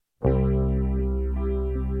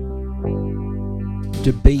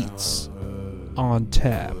Debates on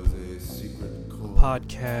Tap, a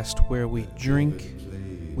podcast where we drink,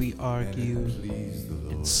 we argue,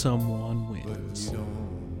 and someone wins.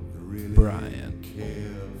 Brian,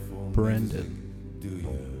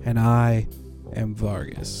 Brendan, and I am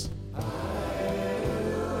Vargas.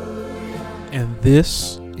 And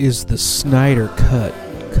this is the Snyder Cut,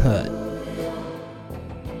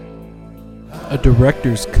 a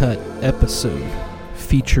director's cut episode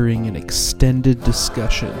featuring an extended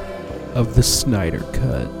discussion of the Snyder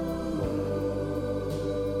Cut.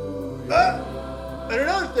 And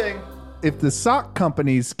another thing, if the sock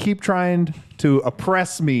companies keep trying to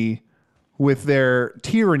oppress me with their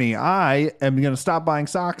tyranny, I am going to stop buying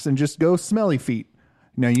socks and just go smelly feet.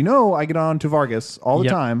 Now, you know, I get on to Vargas all the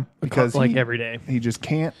time because every day he just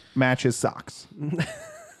can't match his socks.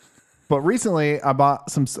 But recently I bought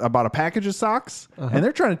a package of socks and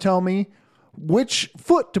they're trying to tell me which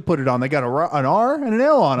foot to put it on. They got an R and an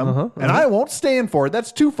L on them, and I won't stand for it.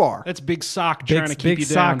 That's too far. That's big sock trying to keep you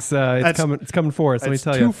socks, down. It's coming for us. Let me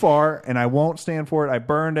tell you, too far, and I won't stand for it. I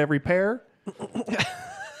burned every pair.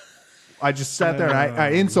 I just sat there and I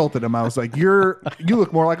insulted him. I was like, you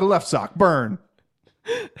look more like a left sock. Burn.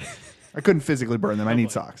 I couldn't physically burn them. I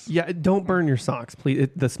need socks. yeah, don't burn your socks, please.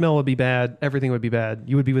 The smell would be bad. Everything would be bad.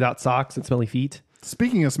 You would be without socks and smelly feet.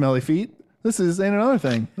 Speaking of smelly feet, this is ain't another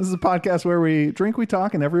thing. This is a podcast where we drink, we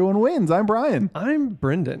talk, and everyone wins. I'm Brian. I'm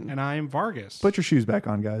Brendan. And I'm Vargas. Put your shoes back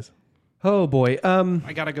on, guys. Oh boy.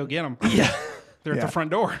 I got to go get them. Yeah. They're at the front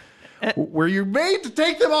door. Were you made to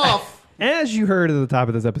take them off? As you heard at the top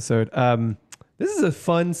of this episode, this is a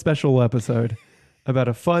fun special episode about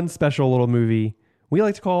a fun special little movie we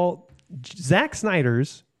like to call Zack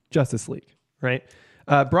Snyder's Justice League, right?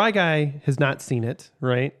 Bry Guy has not seen it,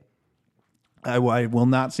 right? I will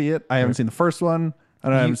not see it. I haven't seen the first one.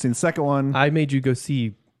 I haven't seen the second one. I made you go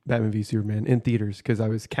see Batman v Superman in theaters because I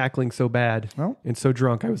was cackling so bad and so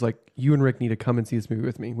drunk. I was like, you and Rick need to come and see this movie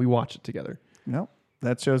with me. We watched it together. No,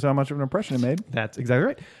 that shows how much of an impression it made. That's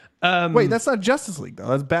exactly right. Wait, that's not Justice League, though.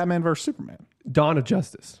 That's Batman versus Superman. Dawn of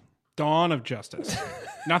Justice. Dawn of Justice.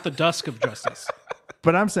 Not the Dusk of Justice.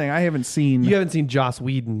 But I'm saying I haven't seen... You haven't seen Joss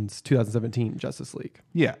Whedon's 2017 Justice League.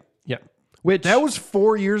 Yeah. Yeah. Which that was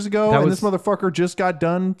 4 years ago, and this motherfucker just got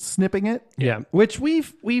done snipping it. Yeah. Which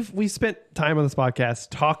we've spent time on this podcast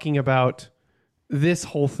talking about this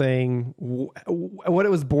whole thing, what it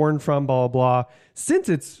was born from, blah, blah, blah. Since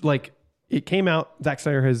it's like, it came out, Zack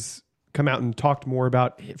Snyder has come out and talked more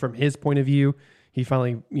about from his point of view. He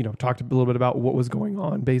finally, talked a little bit about what was going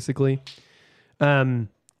on, basically. And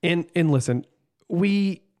listen,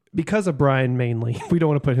 because of Brian mainly, we don't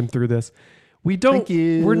want to put him through this.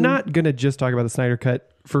 We're not going to just talk about the Snyder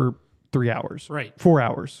Cut for 3 hours. Right. 4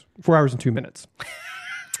 hours. 4 hours and 2 minutes.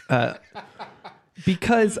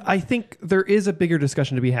 Because I think there is a bigger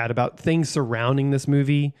discussion to be had about things surrounding this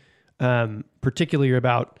movie, particularly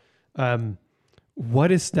about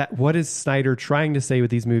what is Snyder trying to say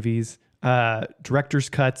with these movies, director's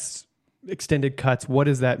cuts, extended cuts, what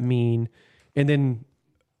does that mean? And then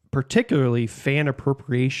particularly fan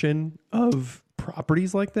appropriation of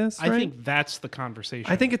properties like this. I think that's the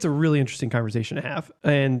conversation. I think it's a really interesting conversation to have.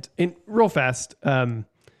 And real fast, Snyder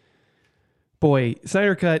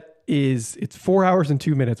Cut it's 4 hours and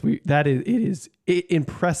 2 minutes. It is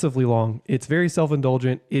impressively long. It's very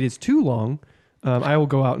self-indulgent. It is too long. I will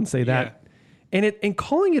go out and say that. And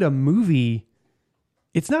calling it a movie,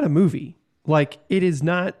 it's not a movie. Like, it is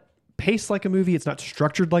not paced like a movie. It's not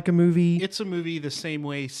structured like a movie. It's a movie the same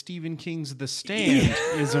way Stephen King's The Stand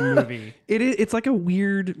is a movie. It's like a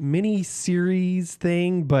weird mini series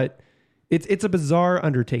thing, but it's a bizarre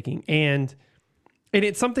undertaking, and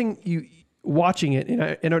it's something you watching it. And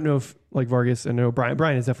I don't know if, like Vargas, I know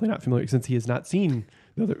Brian is definitely not familiar since he has not seen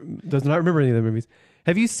does not remember any of the movies.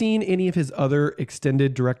 Have you seen any of his other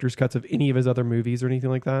extended director's cuts of any of his other movies or anything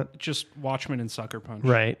like that? Just Watchmen and Sucker Punch.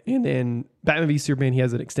 Right. And then Batman v Superman, he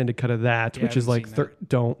has an extended cut of that, which is like,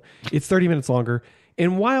 it's 30 minutes longer.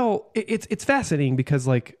 And while it's fascinating because,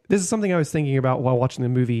 like, this is something I was thinking about while watching the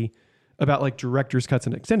movie about, like, director's cuts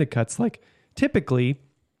and extended cuts. Like, typically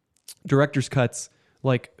director's cuts,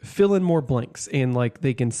 like, fill in more blanks and, like,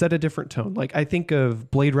 they can set a different tone. Like, I think of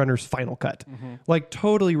Blade Runner's final cut, like,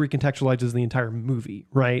 totally recontextualizes the entire movie,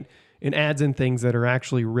 right? And adds in things that are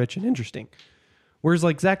actually rich and interesting. Whereas,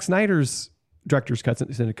 like, Zack Snyder's director's cuts and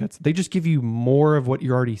extended cuts, they just give you more of what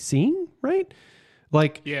you're already seeing, right?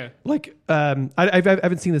 Like, I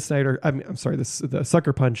haven't seen the Snyder, I'm sorry, the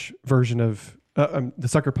Sucker Punch version of the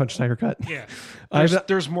Sucker Punch Snyder cut. Yeah.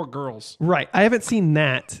 There's more girls. Right. I haven't seen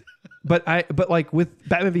that. But like with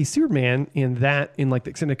Batman v Superman in like the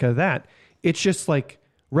extended cut of that, it's just like,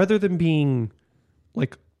 rather than being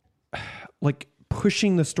like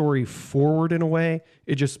pushing the story forward in a way.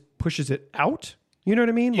 It just pushes it out. You know what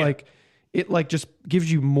I mean? Yeah. Like it like just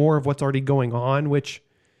gives you more of what's already going on, which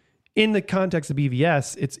in the context of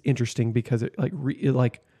BVS, it's interesting because it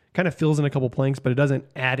like kind of fills in a couple planks, but it doesn't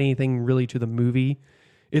add anything really to the movie.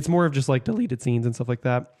 It's more of just like deleted scenes and stuff like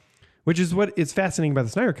that, which is what is fascinating about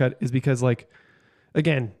the Snyder Cut is because like,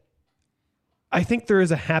 again, I think there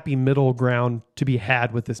is a happy middle ground to be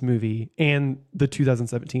had with this movie and the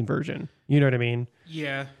 2017 version. You know what I mean?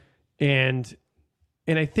 Yeah. And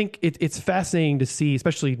I think it's fascinating to see,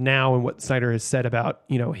 especially now and what Snyder has said about,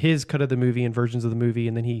 you know, his cut of the movie and versions of the movie.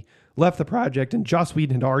 And then he left the project and Joss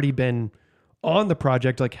Whedon had already been on the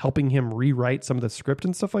project, like helping him rewrite some of the script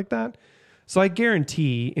and stuff like that. So I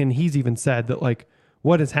guarantee, and he's even said that like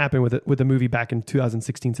what has happened with the movie back in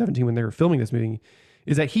 2016, 17, when they were filming this movie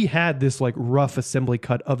is that he had this like rough assembly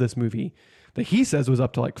cut of this movie that he says was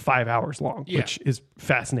up to like 5 hours long, which is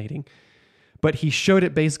fascinating. But he showed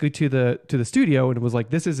it basically to the studio and was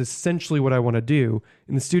like, this is essentially what I want to do.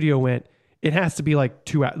 And the studio went, it has to be like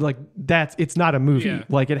 2 hours. Like it's not a movie. Yeah.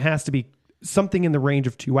 Like it has to be something in the range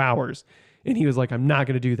of 2 hours. And he was like, I'm not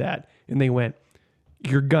going to do that. And they went,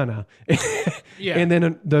 you're gonna. Yeah. And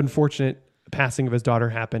then the unfortunate passing of his daughter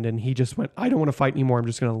happened. And he just went, I don't want to fight anymore. I'm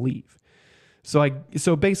just going to leave.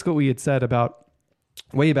 So basically what we had said about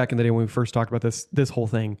way back in the day when we first talked about this whole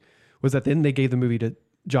thing was that then they gave the movie to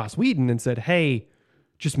Joss Whedon and said, hey,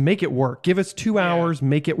 just make it work. Give us 2 hours,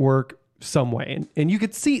 make it work some way. And you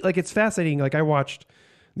could see, like, it's fascinating. Like I watched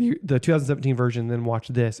the 2017 version, then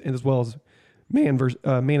watched this, and as well as Man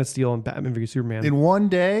of Steel and Batman v Superman. In one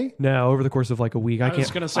day? No, over the course of like a week. I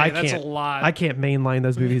was going to say, that's a lot. I can't mainline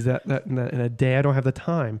those movies that in a day. I don't have the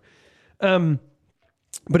time.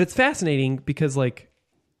 But it's fascinating because like,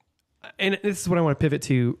 and this is what I want to pivot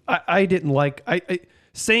to. I didn't like,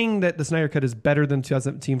 saying that the Snyder Cut is better than the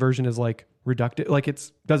 2017 version is like reductive. Like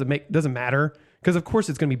doesn't matter because of course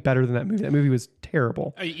it's going to be better than that movie. That movie was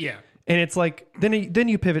terrible. Yeah. And it's like, then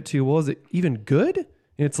you pivot to, well, is it even good? And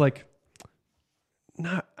it's like,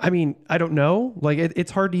 not, I mean, I don't know. Like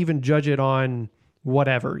it's hard to even judge it on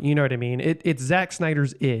whatever, you know what I mean? It's Zack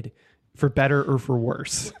Snyder's id for better or for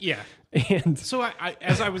worse. Yeah. And so I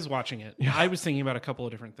as I was watching it, I was thinking about a couple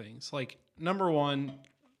of different things. Like number one,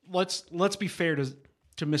 let's be fair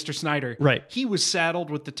to Mr. Snyder. Right. He was saddled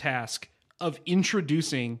with the task of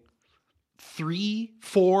introducing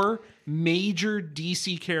 3-4 major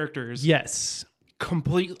DC characters. yes.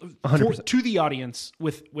 Completely 100%. to the audience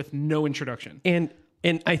with no introduction. And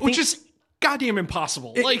I think Which is goddamn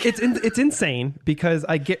impossible. it's insane because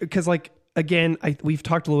like again, we've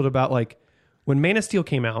talked a little bit about like when Man of Steel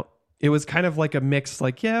came out, it was kind of like a mix,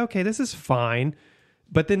 like, yeah, okay, this is fine.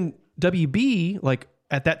 But then WB, like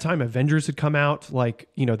at that time, Avengers had come out, like,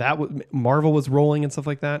 you know, Marvel was rolling and stuff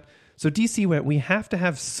like that. So DC went, we have to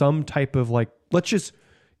have some type of like,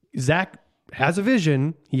 Zach has a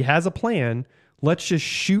vision, he has a plan. Let's just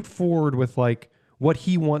shoot forward with like what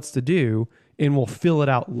he wants to do and we'll fill it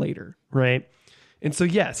out later. Right. And so,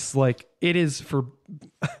 yes, like it is for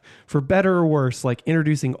better or worse, like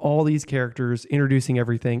introducing all these characters, introducing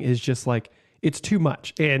everything is just like, it's too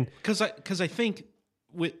much. And because I think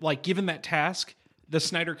with like, given that task, the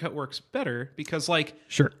Snyder Cut works better because like,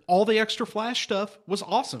 sure, all the extra Flash stuff was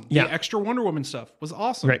awesome. Yeah. The extra Wonder Woman stuff was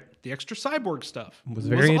awesome. Right. The extra Cyborg stuff was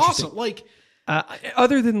very interesting. awesome. Like,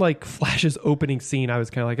 other than like Flash's opening scene, I was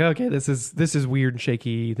kind of like, okay, this is weird and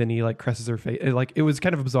shaky. Then he like cresses her face. Like it was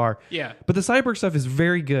kind of bizarre. Yeah. But the Cyborg stuff is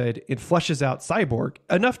very good. It fleshes out Cyborg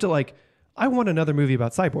enough to like, I want another movie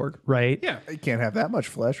about Cyborg, right? yeah. You can't have that much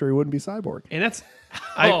flesh or he wouldn't be Cyborg. And that's,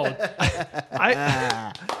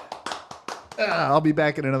 I'll be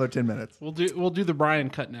back in another 10 minutes. We'll do the Brian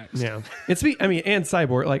cut next. yeah. And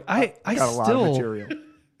Cyborg, like I Got a lot still of material.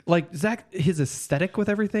 like Zach, his aesthetic with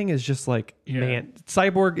everything is just like, man,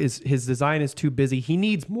 Cyborg his design is too busy. He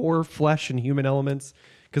needs more flesh and human elements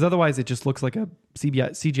because otherwise it just looks like a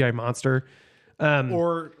CGI monster.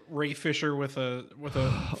 Or Ray Fisher with a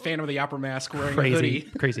Phantom of the Opera mask wearing a hoodie.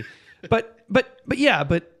 Crazy. But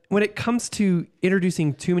when it comes to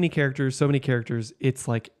introducing too many characters, so many characters, it's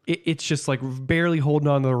like it's just like barely holding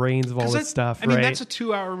on to the reins of all this stuff. I mean, right? that's a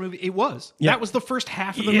 2-hour movie. It was. Yeah. That was the first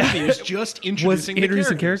half of the movie. It was just introducing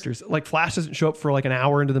the characters. Like Flash doesn't show up for like an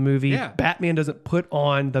hour into the movie. Yeah. Batman doesn't put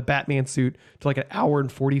on the Batman suit to like an hour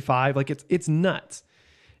and 45. Like it's nuts.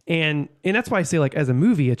 And that's why I say like as a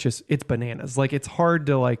movie, it's bananas. Like it's hard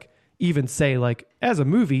to like even say like as a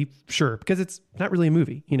movie, sure, because it's not really a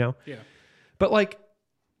movie, you know? Yeah. But like,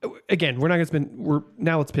 again,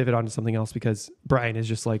 let's pivot on to something else because Brian is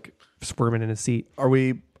just like squirming in his seat. Are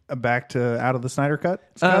we back to out of the Snyder Cut?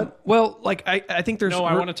 Well, like I think there's. No,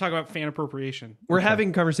 I want to talk about fan appropriation. We're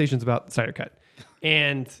having conversations about Snyder Cut,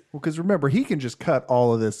 and because remember, he can just cut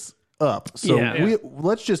all of this up. So Yeah.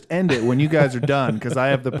 let's just end it when you guys are done, because I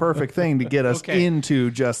have the perfect thing to get us into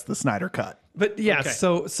just the Snyder Cut. But yeah,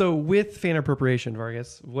 so with fan appropriation,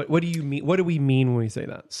 Vargas, what do you mean? What do we mean when we say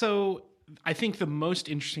that? So I think the most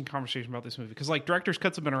interesting conversation about this movie, because like director's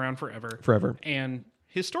cuts have been around forever, and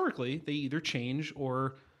historically they either change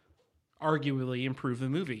or arguably improve the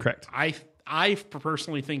movie. Correct. I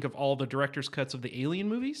personally think of all the director's cuts of the Alien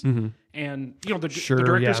movies, and the Sure,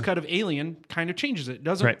 director's yeah. cut of Alien kind of changes it.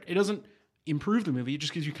 It doesn't improve the movie. It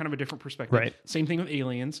just gives you kind of a different perspective. Right. Same thing with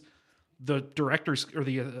Aliens. The director's or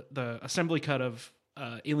the assembly cut of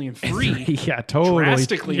Alien 3 Yeah, totally.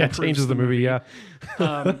 drastically improves changes the movie. Yeah,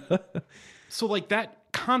 so like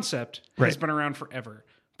that concept has been around forever,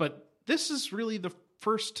 but this is really the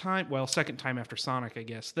first time, second time after Sonic, I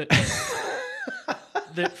guess, that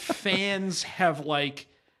that fans have like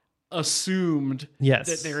assumed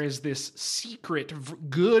that there is this secret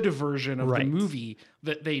good version of the movie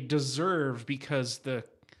that they deserve because the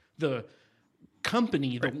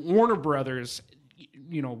company, the Warner Brothers,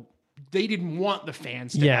 they didn't want the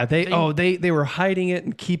fans to they were hiding it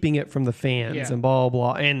and keeping it from the fans and blah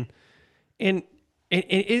blah blah. And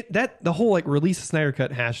that the whole like release the Snyder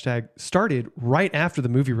Cut hashtag started right after the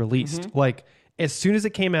movie released. Like as soon as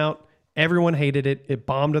it came out, everyone hated it. It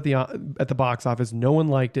bombed at the box office. No one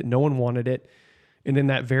liked it. No one wanted it. And then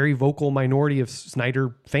that very vocal minority of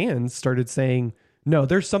Snyder fans started saying, "No,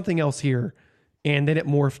 there's something else here." And then it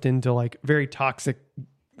morphed into like very toxic,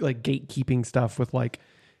 like gatekeeping stuff with like,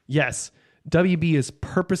 yes, WB is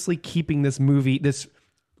purposely keeping this movie, this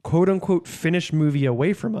quote unquote finished movie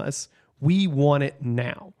away from us. We want it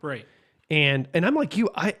now. Right. And I'm like you,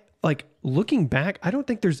 I like looking back, I don't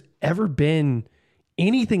think there's ever been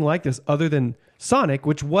anything like this other than Sonic,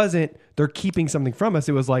 which wasn't they're keeping something from us.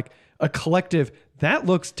 It was like a collective, that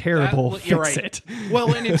looks terrible. Fix it.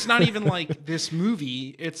 Well, and it's not even like this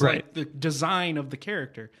movie. It's like the design of the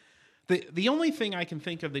character. The only thing I can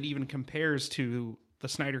think of that even compares to the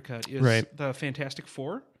Snyder Cut is the Fantastic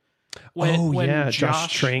Four. When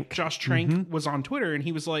Josh Trank was on Twitter and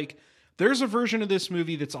he was like, there's a version of this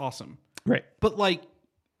movie that's awesome. Right. But like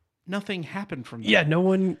nothing happened from that. Yeah, no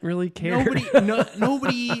one really cared.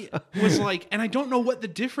 Nobody was like, and I don't know what the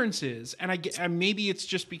difference is. And maybe it's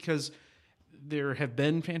just because there have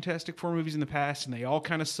been Fantastic Four movies in the past and they all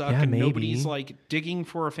kind of suck and nobody's like digging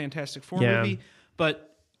for a Fantastic Four movie.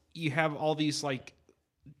 But you have all these like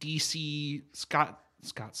DC Scott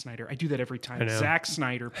Snyder. I do that every time. Zack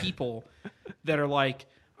Snyder people that are like,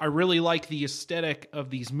 I really like the aesthetic of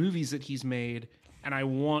these movies that he's made, and I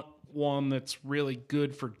want one that's really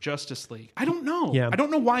good for Justice League. I don't know. Yeah. I don't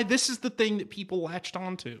know why this is the thing that people latched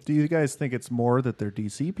onto. Do you guys think it's more that they're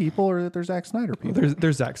DC people or that they're Zack Snyder people?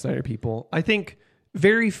 There's Zack Snyder people. I think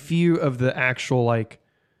very few of the actual like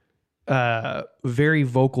very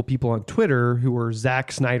vocal people on Twitter who are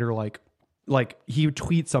Zack Snyder like he would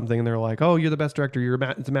tweet something and they're like, "Oh, you're the best director.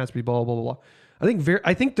 It's a masterpiece." Blah blah blah blah. I think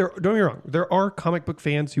there. Don't get me wrong. There are comic book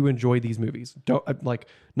fans who enjoy these movies. Don't like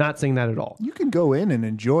not saying that at all. You can go in and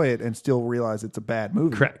enjoy it and still realize it's a bad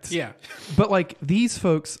movie. Correct. Yeah. But like these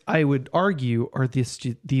folks, I would argue, are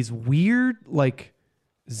these weird like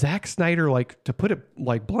Zack Snyder, like to put it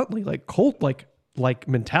like bluntly, like cult like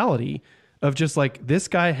mentality of just like this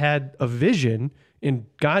guy had a vision and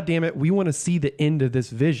God damn it, we want to see the end of this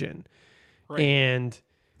vision. Right. And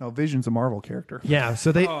no, Vision's a Marvel character. Yeah,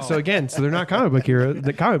 so they're not comic book heroes,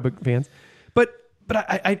 the comic book fans. But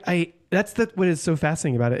I that's what is so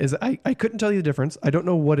fascinating about it is I couldn't tell you the difference. I don't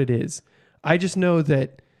know what it is. I just know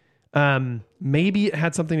that maybe it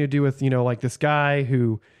had something to do with, like this guy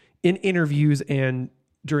who in interviews and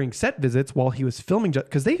during set visits while he was filming,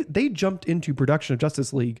 because they jumped into production of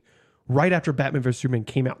Justice League right after Batman vs. Superman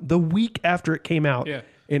came out. The week after it came out,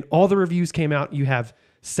 and all the reviews came out, you have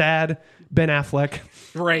sad Ben Affleck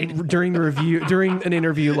during the review, during an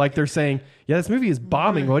interview, like they're saying, yeah, this movie is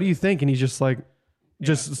bombing. What do you think? And he's just like,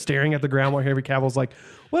 just staring at the ground while Henry Cavill's like,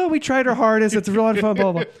 well, we tried our hardest. It's a lot of fun,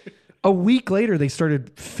 blah, blah, blah. A week later, they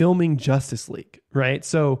started filming Justice League, right?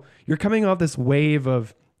 So you're coming off this wave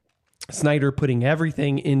of Snyder putting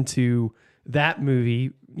everything into that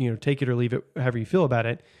movie, take it or leave it, however you feel about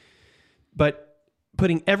it. But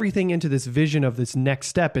putting everything into this vision of this next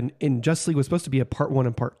step, and Justice League was supposed to be a part 1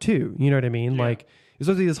 and part 2. You know what I mean? Yeah. Like it's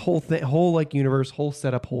supposed to be this whole thing, whole like universe, whole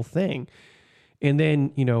setup, whole thing. And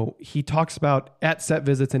then, he talks about at set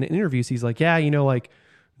visits and in interviews, he's like, yeah, like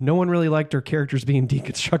no one really liked our characters being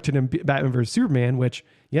deconstructed in Batman vs. Superman, which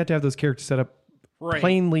you have to have those characters set up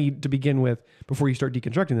plainly to begin with before you start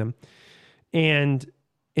deconstructing them. And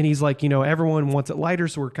he's like, everyone wants it lighter,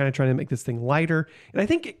 so we're kind of trying to make this thing lighter. And I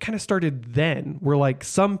think it kind of started then, where like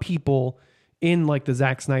some people in like the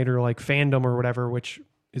Zack Snyder like fandom or whatever, which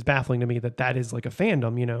is baffling to me that is like a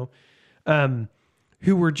fandom,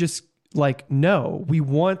 who were just like, no, we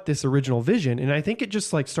want this original vision. And I think it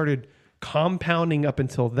just like started compounding up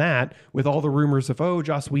until that, with all the rumors of, oh,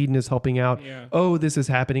 Joss Whedon is helping out. Yeah. Oh, this is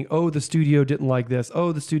happening. Oh, the studio didn't like this.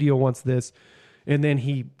 Oh, the studio wants this. And then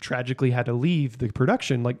he tragically had to leave the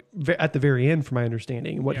production, like at the very end, from my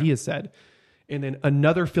understanding, what he has said. And then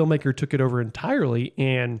another filmmaker took it over entirely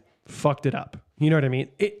and fucked it up. You know what I mean?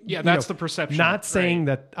 That's the perception. Not saying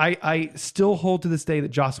that I still hold to this day that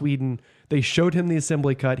Joss Whedon, they showed him the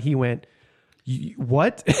assembly cut. He went,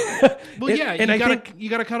 what? Well, you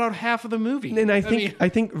got to cut out half of the movie. And I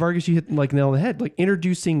think Vargas, you hit like nail on the head. Like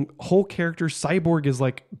introducing whole characters. Cyborg is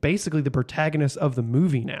like basically the protagonist of the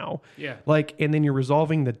movie now. Yeah. Like, and then you're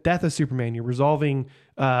resolving the death of Superman. You're resolving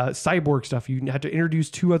Cyborg stuff. You have to introduce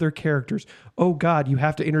 2 other characters. Oh God, you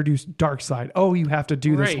have to introduce Darkseid. Oh, you have to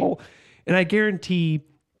do this whole. And I guarantee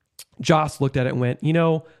Joss looked at it and went,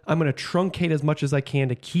 I'm going to truncate as much as I can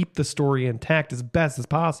to keep the story intact as best as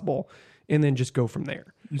possible, and then just go from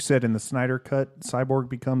there. You said in the Snyder Cut, Cyborg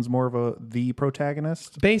becomes more of the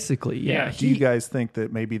protagonist? Basically, yeah. Do you guys think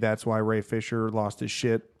that maybe that's why Ray Fisher lost his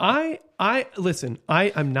shit? Listen,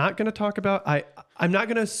 I'm not going to talk about, I'm not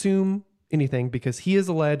going to assume anything, because he has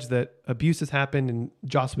alleged that abuse has happened and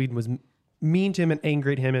Joss Whedon was mean to him and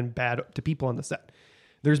angry at him and bad to people on the set.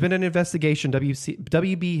 There's been an investigation.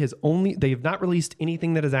 WB they have not released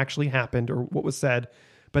anything that has actually happened or what was said,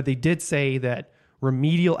 but they did say that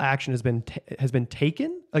remedial action has been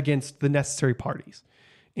taken against the necessary parties.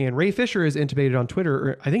 And Ray Fisher has intimated on Twitter,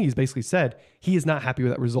 or I think he's basically said he is not happy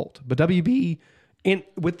with that result. But WB,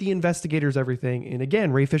 with the investigators, everything, and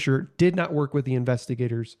again, Ray Fisher did not work with the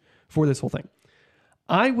investigators for this whole thing.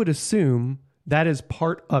 I would assume that is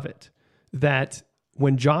part of it, that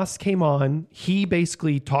when Joss came on, he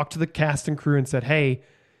basically talked to the cast and crew and said, hey,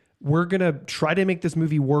 we're going to try to make this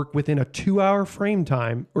movie work within a 2-hour frame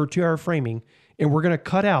time or 2-hour framing, and we're going to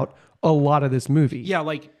cut out a lot of this movie. Yeah,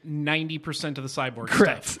 like 90% of the Cyborg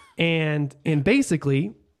Correct. stuff. And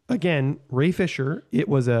basically, again, Ray Fisher, it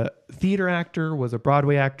was a theater actor, was a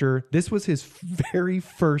Broadway actor. This was his very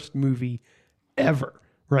first movie ever,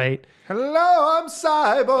 right? Hello, I'm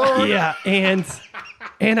Cyborg. Yeah,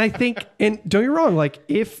 and I think, and don't get me wrong, like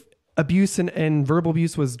if abuse and verbal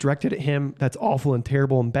abuse was directed at him, that's awful and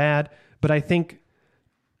terrible and bad. But I think,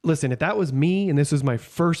 listen, if that was me and this was my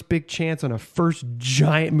first big chance on a first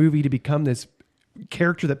giant movie to become this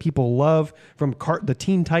character that people love, from the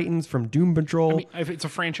Teen Titans, from Doom Patrol. I mean, if it's a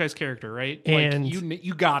franchise character, right? And like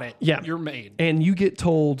you got it. Yeah. You're made. And you get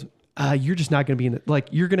told, you're just not going to be in the, like,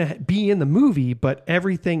 you're going to be in the movie, but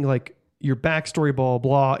everything, like your backstory, blah,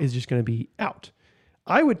 blah, is just going to be out.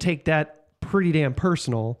 I would take that pretty damn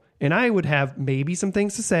personal, and I would have maybe some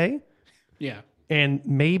things to say. Yeah. And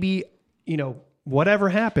maybe, whatever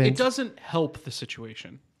happened. It doesn't help the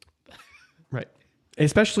situation. Right.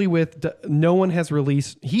 Especially with no one has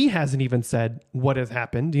released, he hasn't even said what has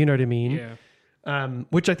happened. You know what I mean? Yeah.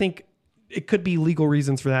 Which I think it could be legal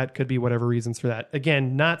reasons for that. Could be whatever reasons for that.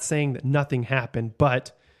 Again, not saying that nothing happened,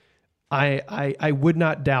 but I would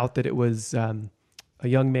not doubt that it was a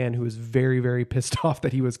young man who was very, very pissed off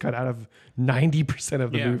that he was cut out of 90%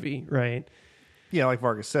 of the movie. Right. Yeah. Like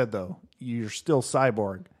Vargas said, though, you're still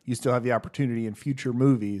Cyborg. You still have the opportunity in future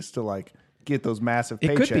movies to like get those massive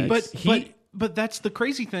paychecks. Could be, but that's the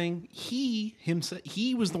crazy thing. He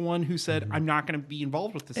was the one who said, "I'm not going to be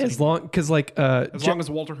involved with this anymore." As long as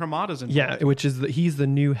Walter Hamada's involved. Yeah, which is he's the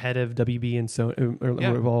new head of WB and so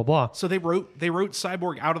blah blah blah. So they wrote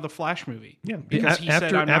Cyborg out of the Flash movie. Yeah, because he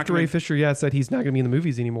said, after Ray Fisher said he's not going to be in the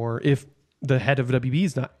movies anymore. If the head of WB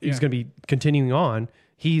is not, he's going to be continuing on.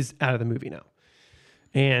 He's out of the movie now,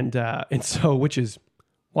 and so which is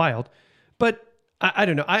wild. But I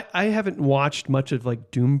don't know. I haven't watched much of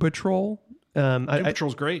like Doom Patrol. Doom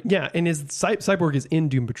Patrol's great. Yeah, and Cyborg is in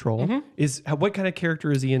Doom Patrol. Mm-hmm. What kind of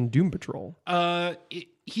character is he in Doom Patrol?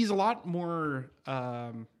 He's a lot more.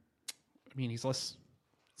 He's less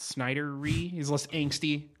Snyder-y. He's less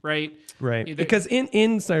angsty, right? Right. Because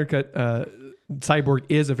in Snyder Cut, Cyborg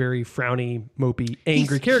is a very frowny, mopey,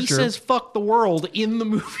 angry character. He says "fuck the world" in the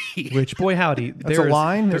movie. Which, boy howdy, that's a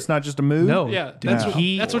line. It's not just a mood. No, yeah,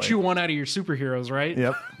 that's what you want out of your superheroes, right?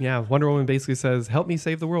 Yep. Yeah, Wonder Woman basically says, "Help me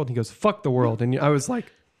save the world." And he goes, "Fuck the world," and I was like,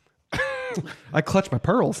 I clutched my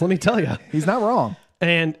pearls. Let me tell you, he's not wrong.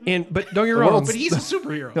 And but don't get wrong. But he's a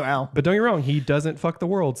superhero. Wow. But don't get wrong. He doesn't fuck the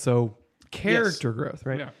world. So character growth,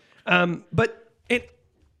 right? Yeah. But and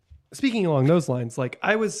speaking along those lines, like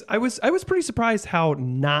I was pretty surprised how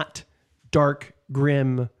not dark,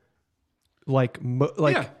 grim,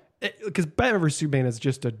 because Batman vs Superman is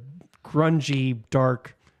just a grungy,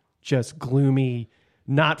 dark, just gloomy,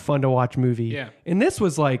 not fun to watch movie. Yeah. And this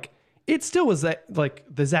was like, it still was that like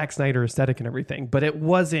the Zack Snyder aesthetic and everything, but it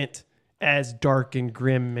wasn't as dark and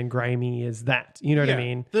grim and grimy as that. You know what I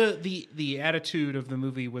mean? The attitude of the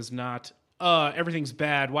movie was not, everything's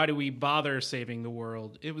bad. Why do we bother saving the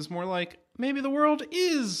world? It was more like, maybe the world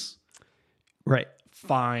is right.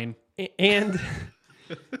 Fine. And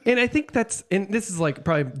and I think and this is like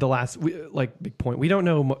probably the last big point. We don't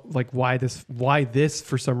know like why this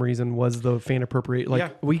for some reason was the fan appropriate.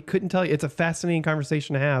 We couldn't tell you. It's a fascinating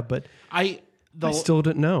conversation to have, but I still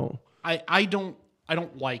didn't know. I don't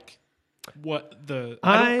like I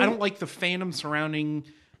don't like the fandom surrounding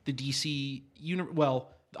the DC universe. Well,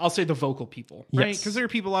 I'll say the vocal people, right? Because there are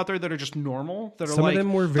people out there that are just normal that are some like, of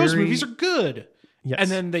them were those movies are good. Yes. And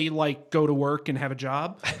then they like go to work and have a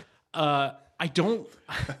job. I don't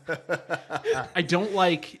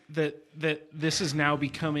like that this is now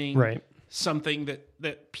becoming something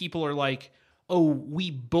that people are like, oh,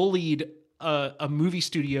 we bullied a movie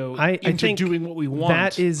studio into doing what we want.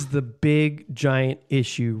 That is the big giant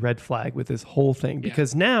issue, red flag with this whole thing,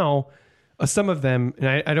 because now some of them,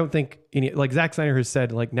 and I don't think like Zack Snyder has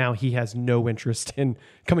said, like now he has no interest in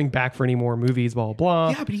coming back for any more movies, blah, blah, blah.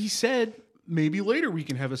 Yeah, but he said maybe later we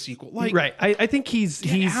can have a sequel. Like, right. I think he's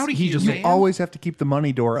you always have to keep the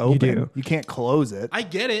money door open. You can't close it. I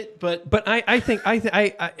get it, but I think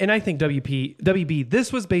WB,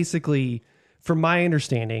 this was basically, from my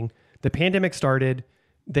understanding, the pandemic started.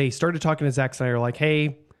 They started talking to Zack Snyder like,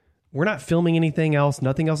 hey, we're not filming anything else.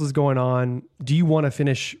 Nothing else is going on. Do you want to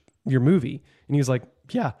finish your movie? And he was like,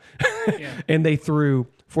 yeah. And they threw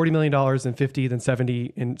 $40 million and 50, then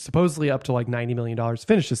 70, and supposedly up to like $90 million to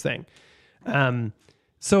finish this thing.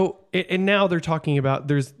 So, and now they're talking about,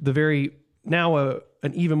 there's an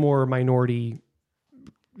even more minority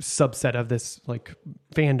subset of this like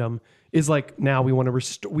fandom is like, now we want to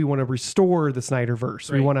restore the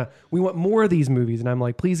Snyderverse. Right. We want more of these movies. And I'm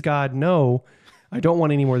like, please God, no, I don't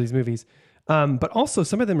want any more of these movies. But also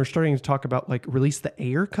some of them are starting to talk about like release the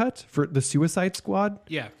Ayer cut for the Suicide Squad.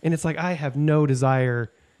 Yeah. And it's like, I have no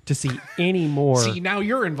desire to see any more. See, now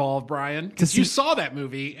you're involved, Brian, because you saw that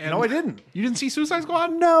movie. And no, I didn't. You didn't see Suicide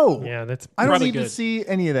Squad? No. Yeah, I don't need to see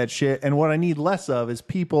any of that shit. And what I need less of is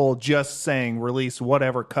people just saying release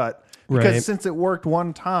whatever cut. Because since it worked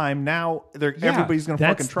one time, now everybody's going to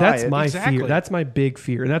fucking try it. That's my fear. That's my big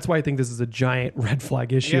fear. And that's why I think this is a giant red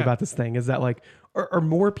flag issue about this thing, is that like, are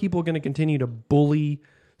more people going to continue to bully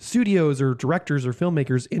studios or directors or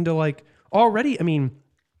filmmakers into like already, I mean,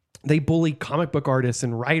 they bully comic book artists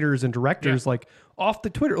and writers and directors like off the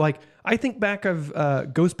Twitter. Like I think back of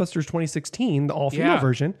Ghostbusters 2016, the all-female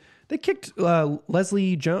version, they kicked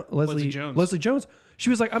Leslie Jones. She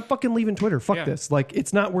was like, I'm fucking leaving Twitter. Fuck this. Like,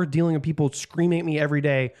 it's not worth dealing with people screaming at me every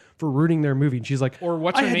day for ruining their movie. And she's like,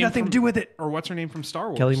 I had nothing to do with it. Or what's her name from Star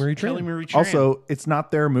Wars? Kelly Marie Tran. Also, it's not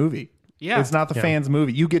their movie. Yeah. It's not the fans'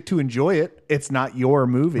 movie. You get to enjoy it. It's not your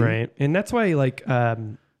movie. Right. And that's why, like,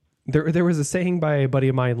 there was a saying by a buddy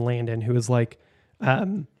of mine, Landon, who was like,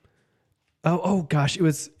 oh gosh, it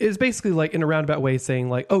was basically like in a roundabout way saying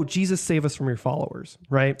like, oh, Jesus, save us from your followers,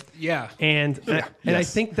 right? Yeah. And I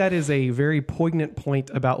think that is a very poignant point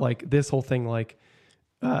about like this whole thing, like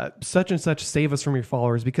such and such, save us from your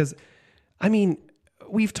followers, because I mean,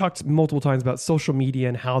 we've talked multiple times about social media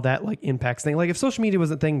and how that like impacts things. Like if social media was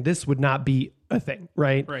a thing, this would not be a thing,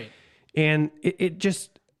 right? Right. And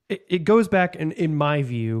it goes back in my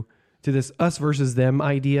view to this us versus them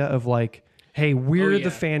idea of like, hey, we're the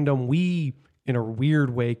fandom. We, in a weird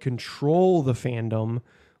way, control the fandom.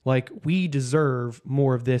 Like, we deserve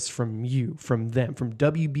more of this from you, from them, from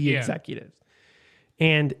WB executives.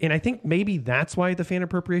 And I think maybe that's why the fan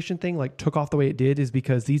appropriation thing like took off the way it did, is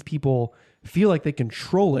because these people feel like they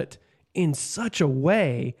control it in such a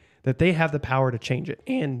way that they have the power to change it.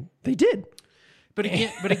 And they did. But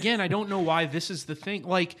again, I don't know why this is the thing.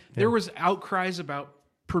 Like, there was outcries about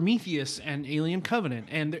Prometheus and Alien Covenant,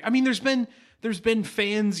 and I mean, there's been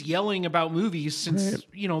fans yelling about movies since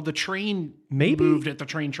the train moved at the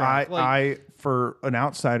train track. I for an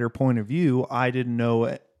outsider point of view, I didn't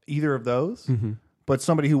know either of those. Mm-hmm. But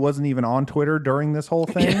somebody who wasn't even on Twitter during this whole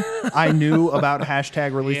thing, I knew about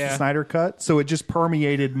hashtag release the Snyder Cut, so it just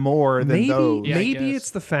permeated more than those. Yeah, maybe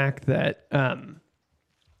it's the fact that,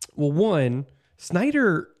 one,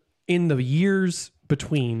 Snyder in the years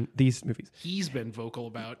between these movies, he's been vocal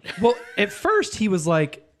about. Well, at first he was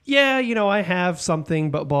like, yeah, I have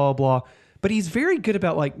something, but blah, blah. but he's very good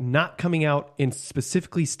about like not coming out and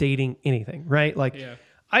specifically stating anything, right? Like,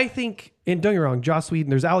 I think, and don't get me wrong, Joss Whedon,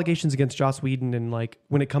 there's allegations against Joss Whedon, and like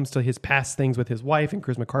when it comes to his past things with his wife and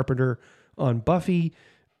Charisma Carpenter on Buffy,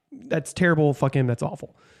 that's terrible. Fuck him. That's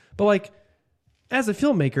awful. But like, as a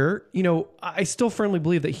filmmaker, you know, I still firmly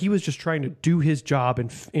believe that he was just trying to do his job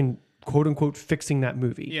in quote unquote fixing that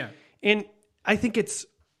movie. Yeah. And I think it's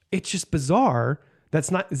just bizarre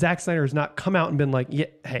that's not Zack Snyder has not come out and been like, yeah,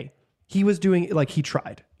 hey, he was doing like he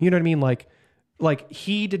tried. You know what I mean? Like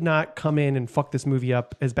he did not come in and fuck this movie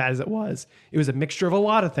up as bad as it was. It was a mixture of a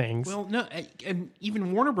lot of things. Well, no, and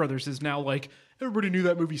even Warner Brothers is now like, everybody knew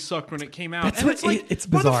that movie sucked when it came out. That's and what, it's like, it's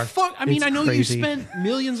bizarre. What the fuck? I mean, It's I know crazy. you spent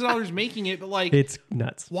millions of dollars making it, but like, It's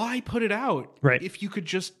nuts. why put it out? Right. If you could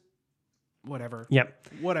just, whatever. Yep.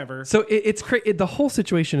 Whatever. So it's crazy. The whole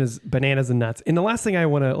situation is bananas and nuts. And the last thing I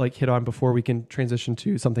want to like hit on before we can transition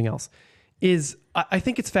to something else is I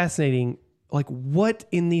think it's fascinating. Like what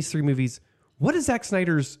in these three movies, what is Zack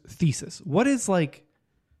Snyder's thesis? What is like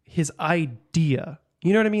his idea?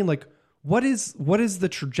 You know what I mean? Like what is the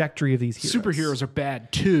trajectory of these heroes? Superheroes are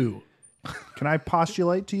bad too. Can I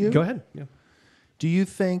postulate to you? Go ahead. Yeah. Do you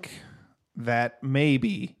think that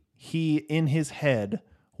maybe he, in his head,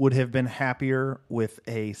 would have been happier with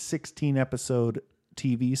a 16-episode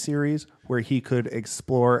TV series where he could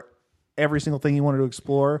explore every single thing he wanted to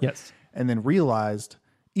explore? Yes. And then realized,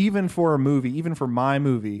 even for a movie, even for my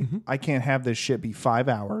movie, I can't have this shit be 5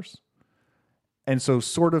 hours. And so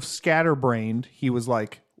sort of scatterbrained, he was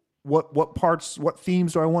like, what parts, what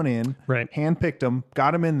themes do I want in? Right. Handpicked them,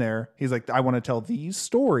 got them in there. He's like, I want to tell these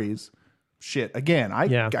stories. Shit, again, I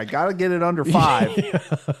got to get it under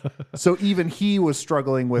 5. So even he was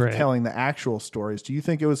struggling with telling the actual stories. Do you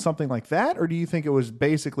think it was something like that? Or do you think it was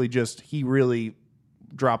basically just he really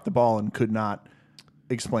dropped the ball and could not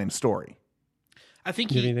explain a story? I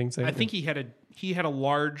think he had a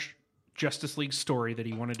large Justice League story that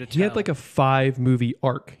he wanted to tell. He had like a 5-movie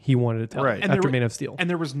arc he wanted to tell after Man of Steel. And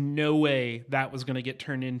there was no way that was going to get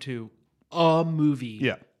turned into a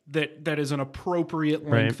movie that is an appropriate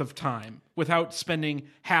length of time without spending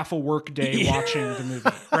half a work day watching the movie,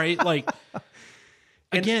 right? Like,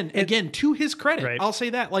 again, to his credit, I'll say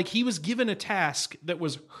that. Like, he was given a task that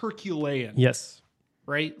was Herculean. Yes.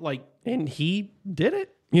 Right? Like, and he did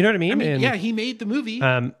it. You know what I mean? He made the movie.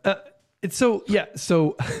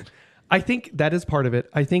 So I think that is part of it.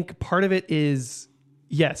 I think part of it is,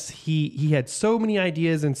 yes, he had so many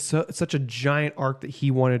ideas and such a giant arc that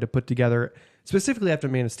he wanted to put together, specifically after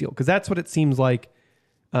Man of Steel, because that's what it seems like.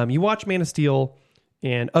 You watch Man of Steel,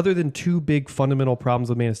 and other than 2 big fundamental problems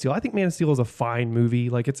with Man of Steel, I think Man of Steel is a fine movie.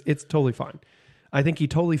 Like it's totally fine. I think he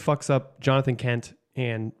totally fucks up Jonathan Kent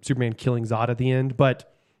and Superman killing Zod at the end,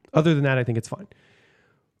 but other than that, I think it's fine.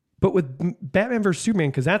 But with Batman vs.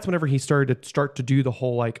 Superman, because that's whenever he started to do the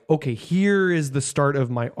whole like, okay, here is the start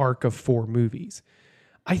of my arc of 4 movies.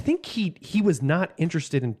 I think he was not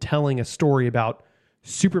interested in telling a story about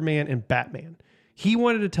Superman and Batman. He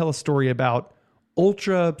wanted to tell a story about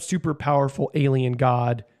ultra super powerful alien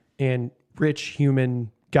god and rich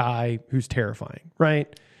human guy who's terrifying,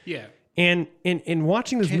 right? Yeah. And in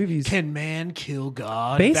watching those movies, can man kill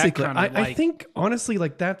God? Basically, I think honestly,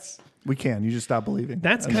 like that's. We can. You just stop believing.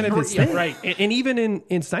 That's kind of his thing. Right. And even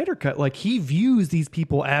in Snyder Cut, like he views these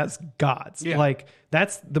people as gods. Yeah. Like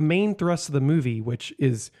that's the main thrust of the movie, which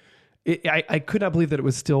is, I could not believe that it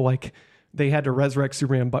was still like they had to resurrect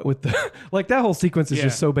Superman, but with the, like that whole sequence is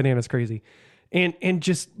just so bananas crazy and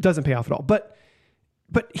just doesn't pay off at all. But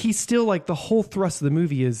he's still like the whole thrust of the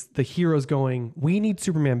movie is the heroes going, we need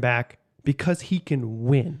Superman back because he can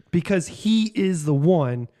win, because he is the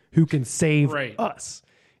one who can save us.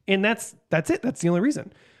 And that's it. That's the only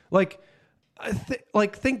reason. Like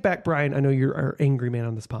think back, Brian. I know you're our angry man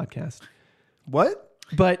on this podcast. What?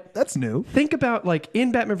 But that's new. Think about like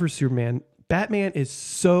in Batman vs. Superman, Batman is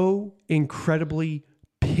so incredibly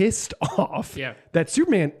pissed off that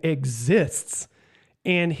Superman exists.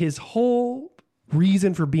 And his whole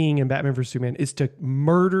reason for being in Batman vs. Superman is to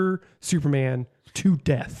murder Superman to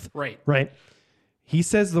death. Right. He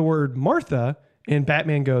says the word Martha and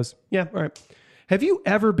Batman goes, yeah, all right. Have you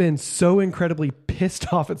ever been so incredibly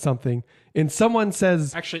pissed off at something and someone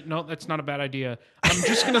says... Actually, no, that's not a bad idea. I'm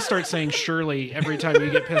just going to start saying Shirley every time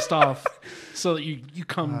you get pissed off so that you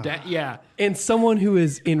come down. Yeah. And someone who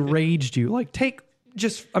has enraged you, like I'm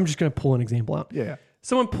just going to pull an example out. Yeah.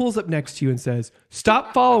 Someone pulls up next to you and says,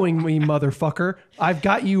 stop following me, motherfucker. I've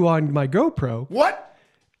got you on my GoPro. What?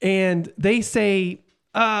 And they say,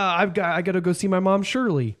 I got to go see my mom,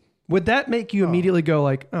 Shirley. Would that make you immediately go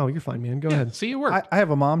like, oh, you're fine, man. Go ahead. See, it worked. I have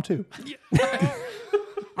a mom too.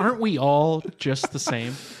 Aren't we all just the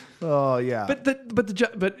same? Oh yeah.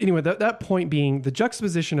 But anyway, that point being the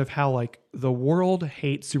juxtaposition of how like the world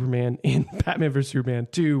hates Superman in Batman vs Superman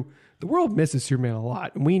to the world misses Superman a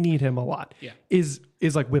lot and we need him a lot. Yeah. Is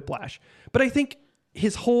like whiplash. But I think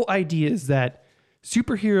his whole idea is that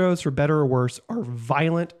superheroes, for better or worse, are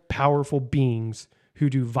violent, powerful beings who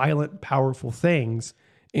do violent, powerful things,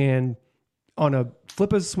 and on a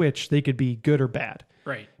flip of a switch, they could be good or bad.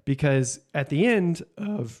 Right. Because at the end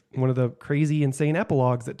of one of the crazy, insane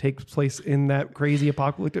epilogues that takes place in that crazy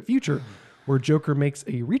apocalyptic future, where Joker makes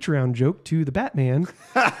a reach around joke to the Batman,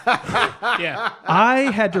 Yeah.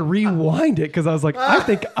 I had to rewind it because I was like, I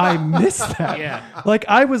think I missed that. Yeah. Like,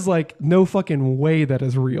 I was like, no fucking way that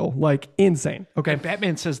is real. Like, insane. Okay. And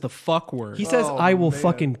Batman says the fuck word. He says, I will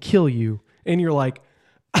fucking kill you. And you're like,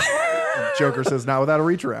 Joker says, not without a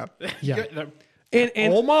reach wrap. yeah.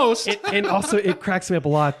 And Almost. and also it cracks me up a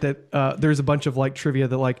lot that there's a bunch of like trivia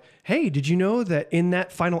that like, hey, did you know that in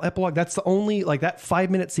that final epilogue, that's the only like that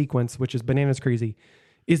 5-minute sequence, which is bananas crazy,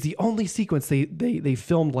 is the only sequence they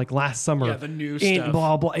filmed like last summer. Yeah, the new and stuff.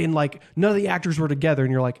 blah blah, and like none of the actors were together,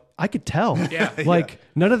 and you're like, I could tell. Yeah. Like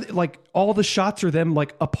none of like all the shots are them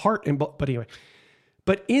like apart, and but anyway,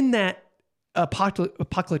 but in that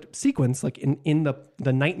apocalyptic sequence, like in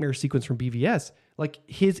the nightmare sequence from BVS, like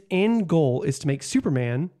his end goal is to make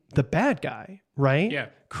Superman the bad guy, right? Yeah.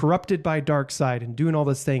 Corrupted by Darkseid and doing all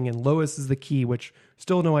this thing, and Lois is the key, which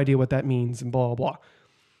still no idea what that means, and blah blah blah.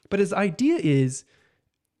 But his idea is,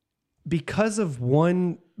 because of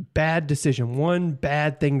one bad decision, one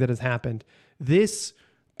bad thing that has happened, this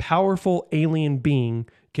powerful alien being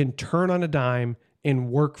can turn on a dime and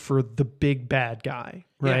work for the big bad guy,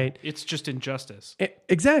 right? Yeah, it's just injustice.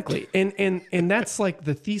 Exactly. And that's like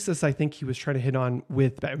the thesis I think he was trying to hit on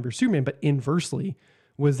with Batman vs Superman, but inversely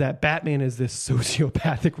was that Batman is this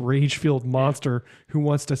sociopathic, rage-filled monster who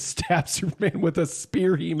wants to stab Superman with a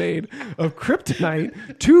spear he made of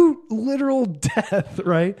kryptonite to literal death,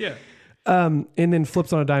 right? Yeah. And then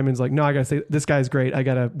flips on a dime and is like, no, I gotta say, this guy's great. I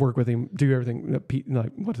gotta work with him, do everything.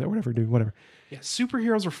 Like, whatever. Yeah,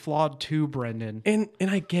 superheroes are flawed too, Brendan. And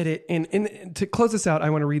I get it. And to close this out,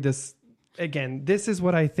 I want to read this again. This is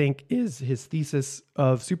what I think is his thesis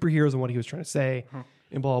of superheroes and what he was trying to say,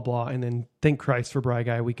 and blah, blah, blah. And then thank Christ for Bry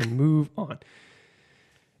Guy. We can move on.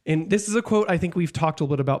 And this is a quote I think we've talked a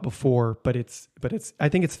little bit about before, but I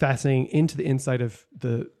think it's fascinating into the insight of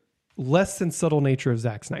the less than subtle nature of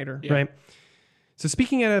Zack Snyder, right? So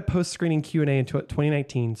speaking at a post-screening Q&A in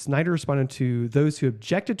 2019, Snyder responded to those who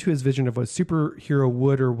objected to his vision of what a superhero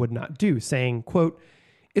would or would not do, saying, quote,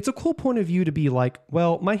 "It's a cool point of view to be like,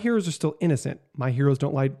 well, my heroes are still innocent. My heroes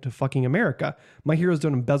don't lie to fucking America. My heroes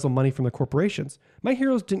don't embezzle money from the corporations. My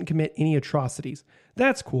heroes didn't commit any atrocities.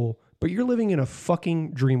 That's cool, but you're living in a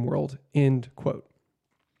fucking dream world," end quote.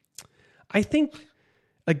 I think,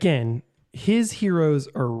 again, his heroes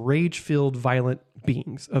are rage-filled, violent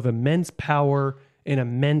beings of immense power and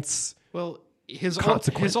immense his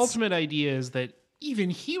consequence. ultimate idea is that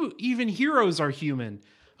even heroes are human.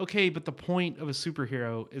 Okay, but the point of a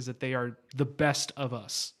superhero is that they are the best of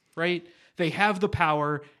us, right? They have the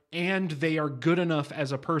power and they are good enough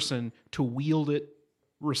as a person to wield it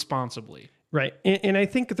responsibly. Right. And I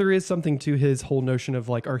think there is something to his whole notion of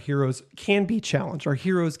like our heroes can be challenged. Our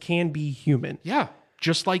heroes can be human. Yeah,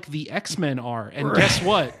 just like the X-Men are. And guess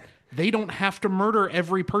what? They don't have to murder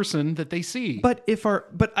every person that they see. But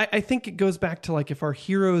I think it goes back to like if our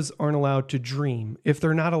heroes aren't allowed to dream, if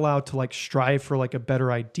they're not allowed to like strive for like a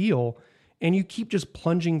better ideal, and you keep just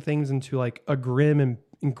plunging things into like a grim and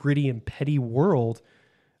gritty and petty world,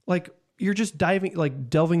 like you're just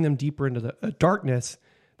delving them deeper into the darkness.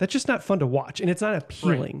 That's just not fun to watch, and it's not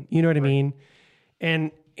appealing. Right. You know what I mean?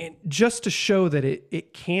 And just to show that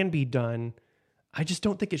it can be done, I just